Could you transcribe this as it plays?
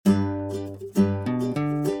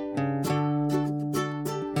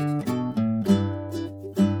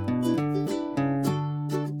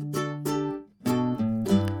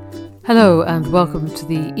Hello and welcome to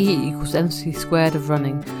the E equals MC squared of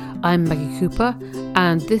running. I'm Maggie Cooper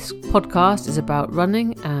and this podcast is about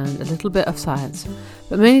running and a little bit of science.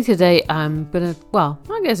 But mainly today I'm going to,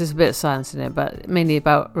 I guess there's a bit of science in it, but mainly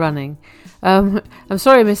about running. I'm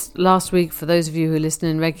sorry I missed last week for those of you who listen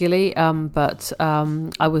in regularly, but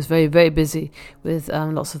I was very, very busy with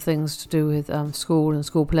lots of things to do with school and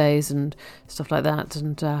school plays and stuff like that,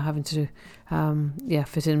 and having to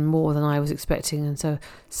fit in more than I was expecting, and so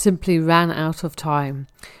simply ran out of time.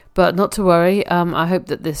 But not to worry, I hope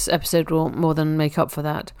that this episode will more than make up for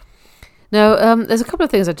that. Now, there's a couple of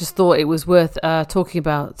things I just thought it was worth talking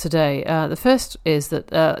about today. The first is that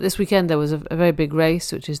this weekend there was a very big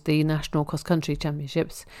race, which is the National Cross Country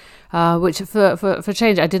Championships, which for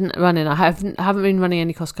change I didn't run in. I haven't been running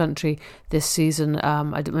any cross country this season.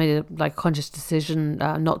 I made a conscious decision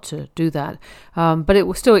not to do that, but it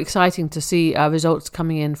was still exciting to see results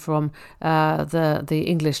coming in from the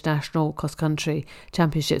English National Cross Country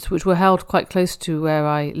Championships, which were held quite close to where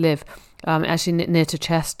I live. Actually near to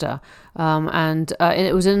Chester, and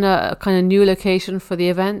it was in a kind of new location for the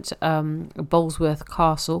event, Bolesworth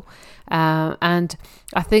Castle, and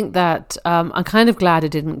I think that I'm kind of glad I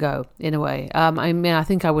didn't go in a way. I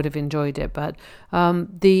think I would have enjoyed it, but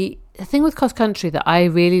the thing with cross country that I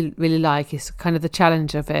really, really like is kind of the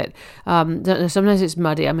challenge of it. Sometimes it's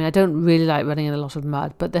muddy. I don't really like running in a lot of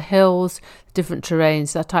mud, but the hills, different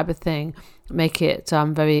terrains, that type of thing make it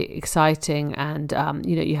very exciting, and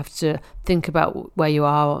you have to think about where you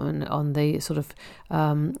are on the sort of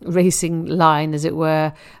racing line, as it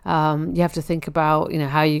were. You have to think about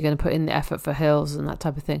how you're going to put in the effort for hills and that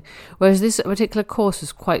type of thing, whereas this particular course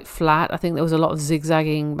was quite flat. I think there was a lot of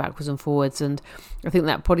zigzagging backwards and forwards, and I think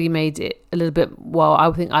that probably made it a little bit,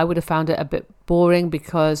 I think I would have found it a bit boring,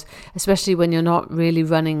 because especially when you're not really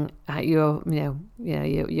running at your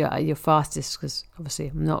your fastest, because obviously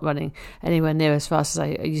I'm not running anywhere near as fast as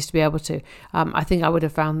I used to be able to. I think I would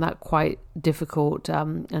have found that quite difficult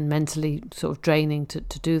and mentally sort of draining to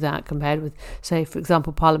do that, compared with, say, for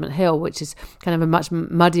example, Parliament Hill, which is kind of a much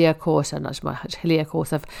muddier course and much hillier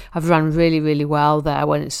course. I've run really, really well there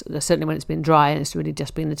certainly when it's been dry, and it's really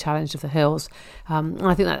just been the challenge of the hills, and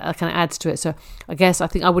I think that kind of adds to it. So I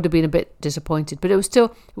think I would have been a bit disappointed, but it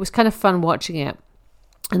was kind of fun watching it.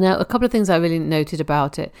 And there are a couple of things I really noted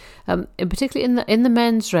about it. In particular, in the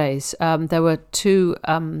men's race, there were two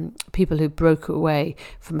people who broke away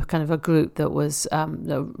from a kind of a group that was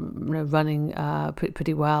running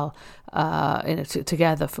pretty well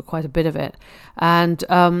together for quite a bit of it. And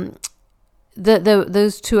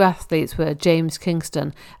those two athletes were James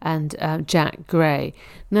Kingston and Jack Gray.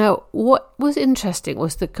 Now, what was interesting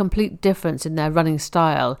was the complete difference in their running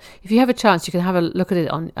style. If you have a chance, you can have a look at it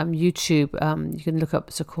on YouTube. You can look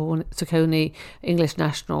up Saucony English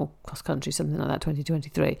National Cross Country, something like that,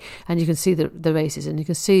 2023, and you can see the races, and you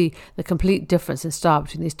can see the complete difference in style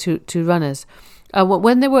between these two runners.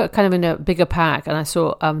 When they were kind of in a bigger pack, and I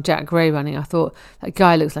saw Jack Gray running, I thought, that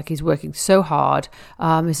guy looks like he's working so hard.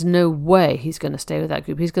 There's no way he's going to stay with that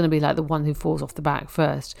group. He's going to be like the one who falls off the back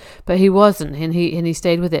first. But he wasn't, and he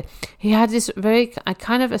stayed with it. He had this very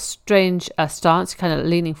kind of a strange stance, kind of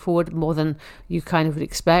leaning forward more than you kind of would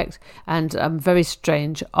expect, and very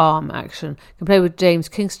strange arm action compared with James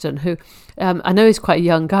Kingston, who I know he's quite a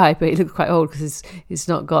young guy, but he looked quite old because he's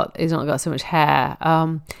not got so much hair.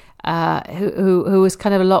 Who was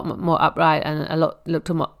kind of a lot more upright and looked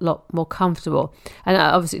a lot more comfortable. And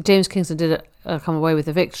obviously James Kingston did come away with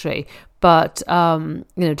the victory, but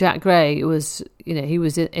Jack Gray was he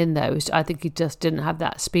was in there. I think he just didn't have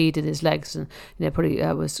that speed in his legs, and probably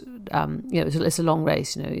it's a long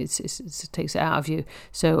race. It takes it out of you,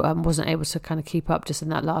 so wasn't able to kind of keep up just in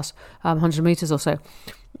that last 100 meters or so.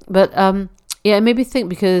 But it made me think,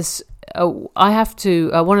 because I have to.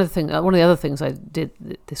 One of the other things I did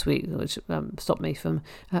this week, which stopped me from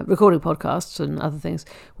recording podcasts and other things,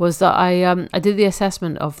 was that I did the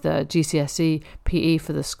assessment of the GCSE PE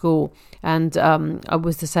for the school, and I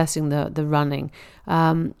was assessing the running.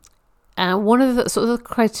 And one of the sort of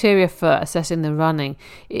criteria for assessing the running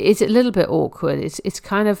is a little bit awkward. It's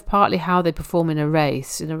kind of partly how they perform in a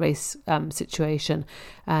race situation,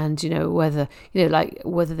 and whether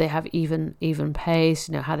whether they have even pace,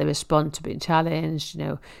 how they respond to being challenged,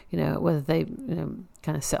 whether they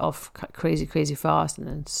kind of set off crazy fast and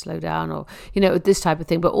then slow down, or this type of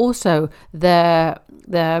thing. But also their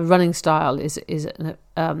running style is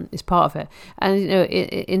part of it. And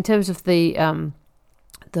in terms of the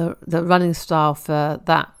running style for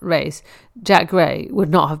that race, Jack Gray would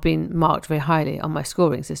not have been marked very highly on my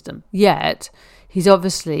scoring system. Yet he's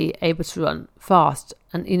obviously able to run fast,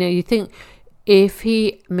 and you think if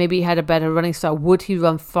he maybe had a better running style, would he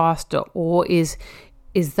run faster, or is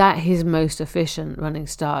that his most efficient running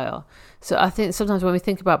style? So I think sometimes when we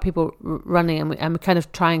think about people running and we kind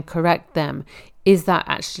of try and correct them, is that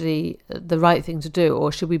actually the right thing to do,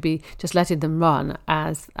 or should we be just letting them run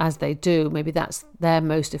as they do? Maybe that's their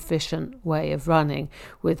most efficient way of running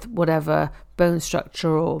with whatever bone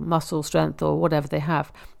structure or muscle strength or whatever they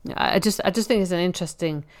have. I just think it's an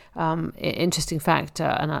interesting factor,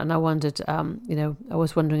 and I wondered, I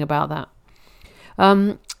was wondering about that.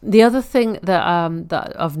 The other thing that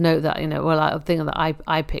of note that a thing that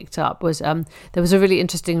I picked up was there was a really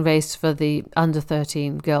interesting race for the under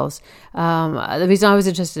 13 girls. The reason I was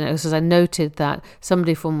interested in it was because I noted that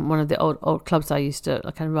somebody from one of the old clubs I used to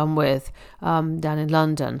kind of run with down in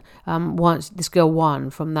London, this girl won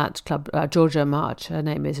from that club, Georgia March, her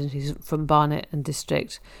name is, and she's from Barnet and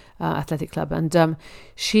District Athletic Club, and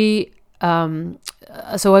she. So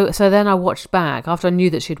then I watched back after I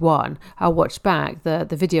knew that she'd won. I watched back the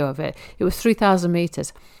video of it. It was 3,000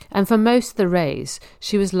 meters, and for most of the race,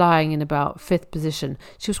 she was lying in about 5th position.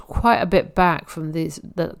 She was quite a bit back from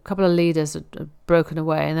the couple of leaders had broken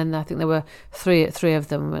away, and then I think there were three of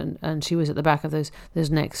them, and she was at the back of those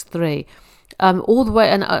next three. All the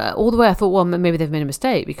way I thought, well, maybe they've made a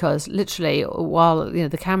mistake, because literally while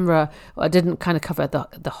the camera didn't kind of cover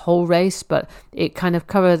the whole race, but it kind of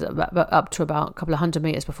covered up to about a couple of 100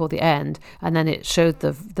 meters before the end, and then it showed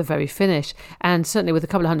the very finish. And certainly with a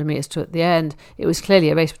couple of 100 meters to the end, it was clearly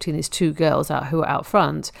a race between these two girls who were out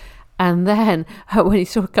front. And then when he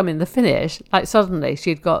saw her come in the finish, like suddenly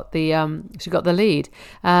she got the lead.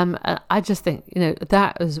 I just think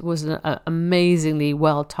that was an amazingly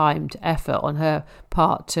well timed effort on her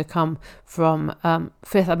part to come from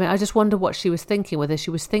 5th. I mean, I just wonder what she was thinking. Whether she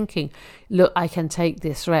was thinking, "Look, I can take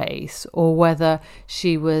this race," or whether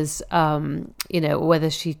she was, whether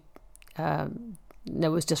she.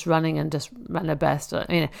 Was just running and just ran her best.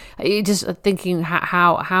 Just thinking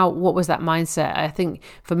how what was that mindset? I think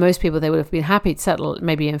for most people they would have been happy to settle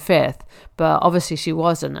maybe in 5th, but obviously she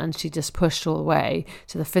wasn't, and she just pushed all the way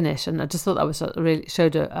to the finish. And I just thought that was really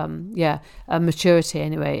showed a maturity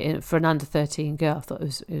anyway for an under 13 girl. I thought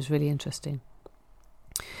it was really interesting.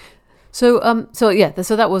 So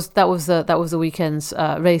that was the weekend's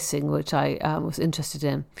racing, which I was interested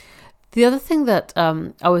in. The other thing that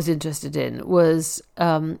I was interested in was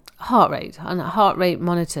heart rate and heart rate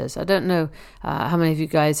monitors. I don't know how many of you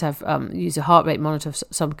guys have used a heart rate monitor of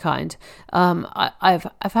some kind.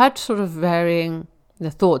 I've had sort of varying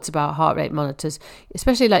thoughts about heart rate monitors,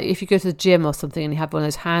 especially like if you go to the gym or something and you have one of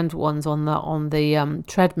those hand ones on the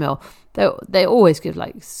treadmill. They always give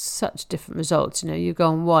like such different results. You go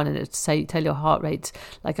on one and it tell your heart rate's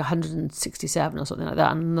like 167 or something like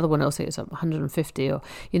that, and another one will say it's 150, or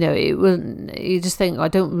you just think, I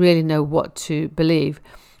don't really know what to believe.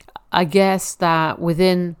 I guess that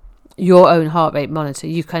within your own heart rate monitor,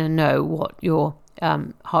 you kind of know what your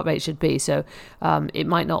heart rate should be. So it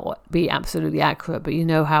might not be absolutely accurate, but you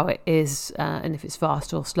know how it is, and if it's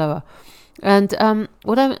fast or slower. And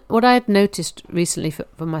what I had noticed recently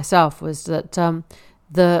for myself was that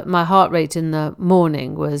my heart rate in the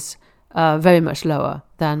morning was very much lower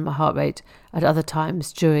than my heart rate at other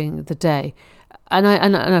times during the day.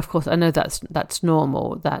 And of course I know that's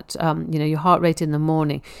normal. That your heart rate in the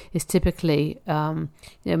morning is typically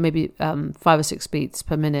maybe 5 or 6 beats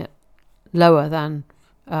per minute lower than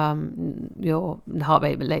your heart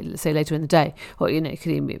rate, let's say later in the day, or it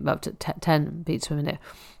could even be up to 10 beats per minute.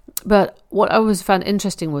 But what I found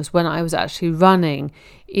interesting was when I was actually running,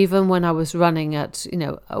 even when I was running at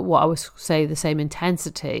what I would say the same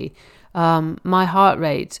intensity, my heart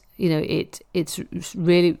rate, it's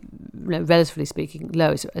really, relatively speaking,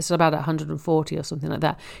 low. It's about 140 or something like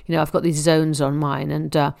that. I've got these zones on mine,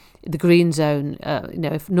 and the green zone.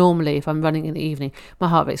 If I'm running in the evening, my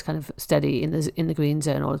heart rate's kind of steady in the green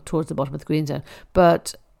zone or towards the bottom of the green zone.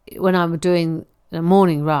 But when I'm doing a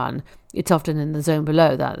morning run, it's often in the zone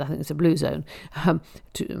below that. I think it's a blue zone. I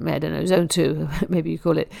don't know, zone 2, maybe you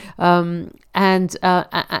call it. And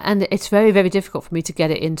it's very, very difficult for me to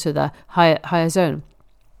get it into the higher zone.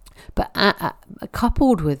 But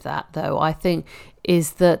coupled with that, though, I think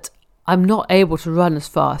is that I'm not able to run as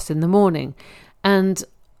fast in the morning. And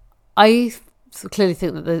I clearly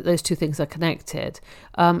think that those two things are connected.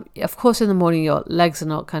 Of course, in the morning, your legs are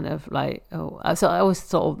not kind of like, so I always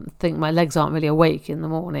sort of think my legs aren't really awake in the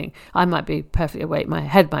morning. I might be perfectly awake. My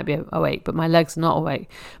head might be awake, but my legs are not awake.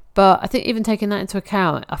 But I think even taking that into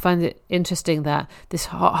account, I find it interesting that this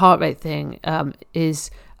heart rate thing is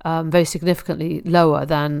very significantly lower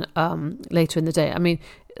than later in the day. I mean,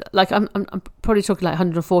 like I'm probably talking like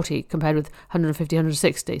 140 compared with 150,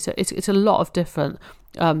 160. So it's a lot of different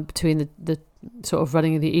between the sort of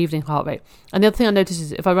running in the evening heart rate. And the other thing I notice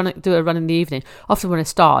is if I do a run in the evening, often when I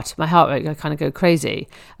start, my heart rate will kind of go crazy,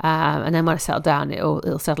 and then when I settle down,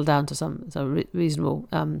 it'll settle down to some reasonable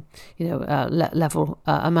level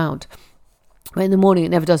amount. But in the morning, it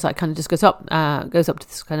never does that. Kind of just goes up to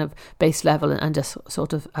this kind of base level and just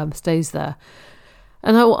sort of stays there.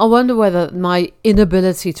 And I wonder whether my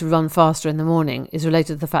inability to run faster in the morning is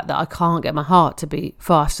related to the fact that I can't get my heart to beat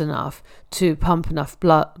fast enough to pump enough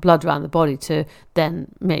blood around the body to then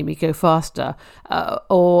make me go faster,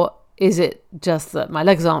 or is it just that my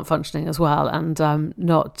legs aren't functioning as well and I'm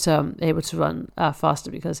not able to run faster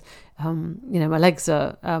because my legs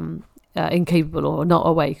are incapable or not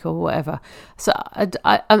awake or whatever. So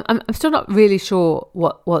I'm still not really sure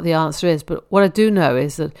what the answer is, but what I do know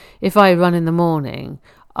is that if I run in the morning,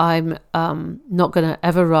 I'm not going to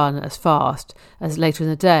ever run as fast as later in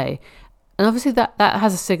the day. And obviously that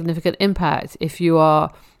has a significant impact if you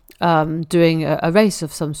are doing a race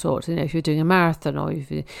of some sort, if you're doing a marathon, or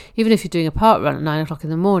even if you're doing a park run at 9 o'clock in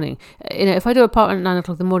the morning. If I do a park run at 9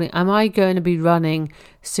 o'clock in the morning, am I going to be running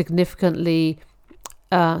significantly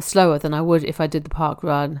slower than I would if I did the park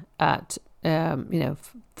run at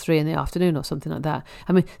 3 in the afternoon or something like that?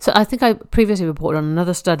 I mean, so I think I previously reported on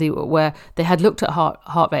another study where they had looked at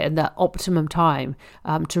heart rate and the optimum time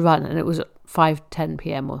to run, and it was at 5:10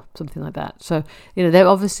 p.m. or something like that. So there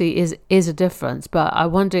obviously is a difference, but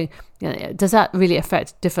I'm wondering, does that really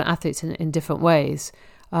affect different athletes in different ways?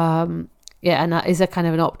 And is there kind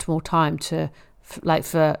of an optimal time to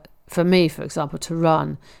for me, for example, to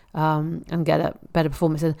run and get a better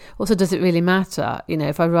performance? And also, does it really matter,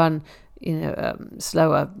 if I run,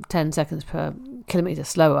 slower, 10 seconds per kilometre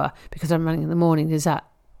slower because I'm running in the morning? Does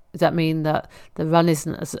that mean that the run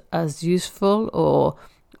isn't as useful, or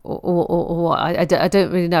what? I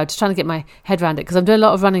don't really know. I'm just trying to get my head around it, because I'm doing a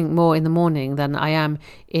lot of running more in the morning than I am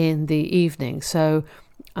in the evening. So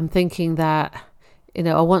I'm thinking that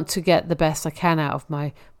I want to get the best I can out of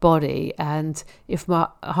my body, and if my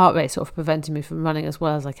heart rate sort of preventing me from running as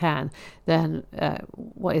well as I can, then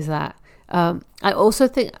what is that? I also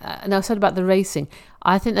think, and I said about the racing,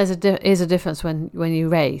 I think is a difference when you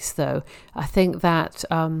race, though. I think that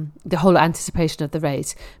the whole anticipation of the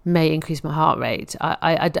race may increase my heart rate.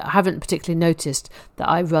 I haven't particularly noticed that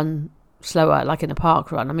I run slower, like in a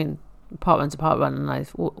park run. I mean, park run's a park run, and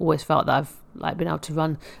I've always felt that I've been able to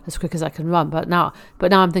run as quick as I can run. But now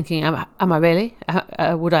I'm thinking, am I really?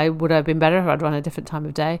 Would I have been better if I'd run a different time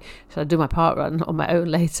of day? Should I do my park run on my own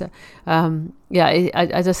later?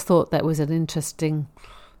 I just thought that was an interesting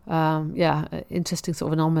sort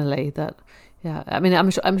of anomaly. That, I mean,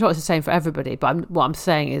 I'm sure it's the same for everybody. But what I'm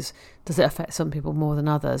saying is, does it affect some people more than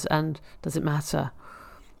others, and does it matter?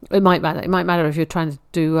 It might matter. It might matter if you're trying to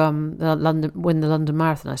do win the London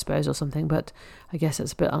Marathon, I suppose, or something. But I guess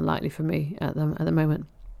it's a bit unlikely for me at the moment.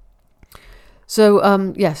 So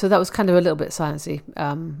so that was kind of a little bit sciencey,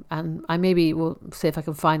 and I maybe will see if I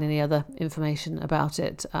can find any other information about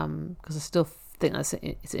it, because I still think it's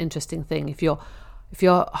an interesting thing. If your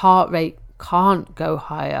heart rate can't go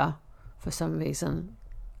higher for some reason,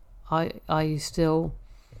 are you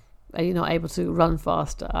not able to run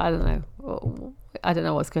faster? I don't know. I don't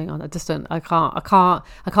know what's going on. I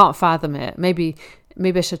can't fathom it. Maybe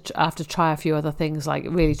I should have to try a few other things, like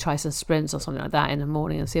really try some sprints or something like that in the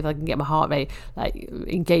morning, and see if I can get my heart rate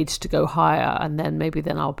engaged to go higher, and then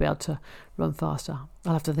I'll be able to run faster.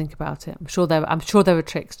 I'll have to think about it. I'm sure there are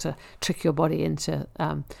tricks to trick your body into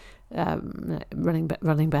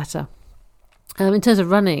running better. In terms of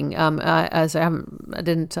running, as I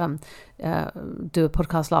didn't do a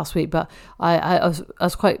podcast last week, but I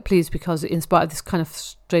was quite pleased, because in spite of this kind of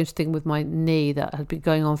strange thing with my knee that had been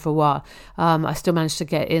going on for a while, I still managed to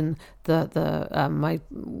get in the my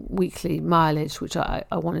weekly mileage, which I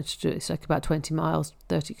wanted to do. It's like about 20 miles,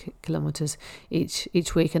 30 kilometres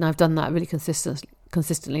each week, and I've done that really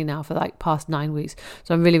consistently now for like past 9 weeks,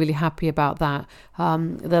 so I'm really, really happy about that.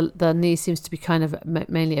 The knee seems to be kind of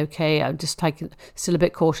mainly okay. I'm just still a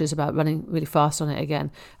bit cautious about running really fast on it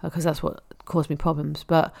again, because that's what caused me problems.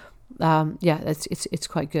 But it's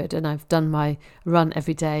quite good, and I've done my run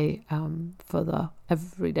every day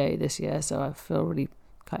every day this year, so I feel really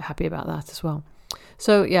quite happy about that as well.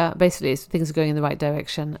 So basically things are going in the right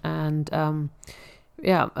direction, and I'm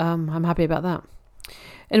happy about that.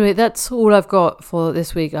 Anyway, that's all I've got for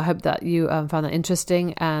this week. I hope that you found that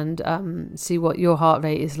interesting, and see what your heart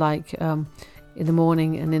rate is like in the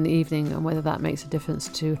morning and in the evening, and whether that makes a difference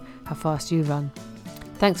to how fast you run.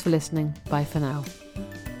 Thanks for listening. Bye for now.